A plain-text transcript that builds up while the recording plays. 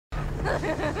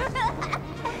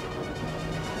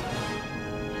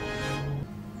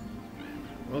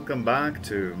Welcome back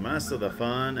to Master the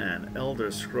Fun and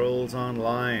Elder Scrolls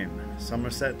Online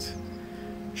Summerset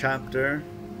chapter,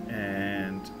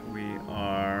 and we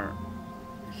are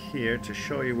here to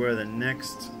show you where the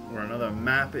next or another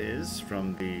map is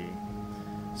from the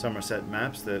Summerset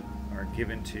maps that are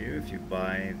given to you if you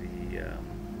buy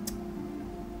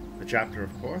the chapter,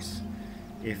 of course.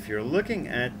 If you're looking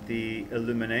at the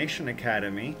Illumination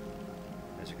Academy,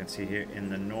 as you can see here in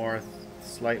the north,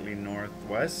 slightly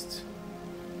northwest,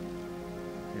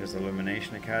 here's the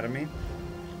Illumination Academy.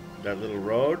 That little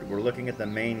road, we're looking at the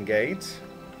main gate,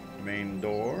 the main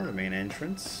door, the main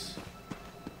entrance.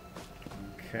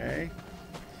 Okay.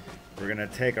 We're going to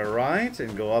take a right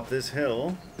and go up this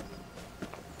hill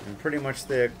and pretty much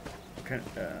stay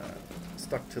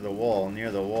stuck to the wall, near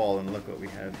the wall, and look what we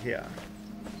have here.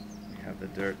 We have the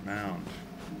dirt mound.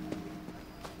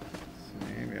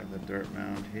 See, we have the dirt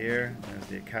mound here. There's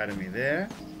the academy there.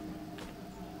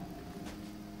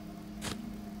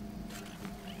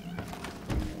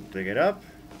 We'll dig it up.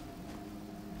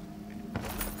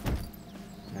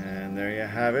 And there you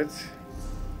have it.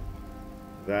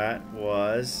 That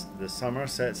was the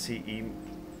Summerset CE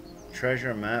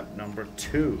treasure map number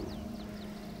 2.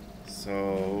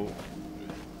 So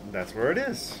that's where it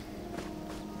is.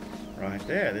 Right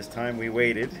there. This time we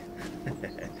waited.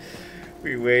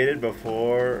 We waited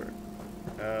before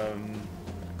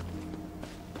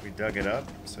we dug it up.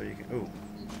 So you can... Ooh.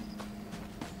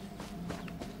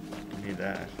 You need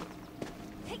that.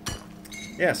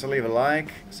 Yeah, so leave a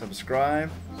like,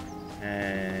 subscribe,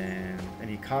 and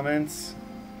any comments.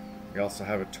 We also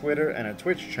have a Twitter and a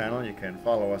Twitch channel. You can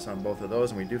follow us on both of those,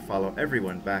 and we do follow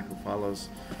everyone back who follows.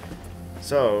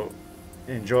 So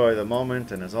enjoy the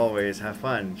moment, and as always, have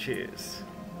fun. Cheers.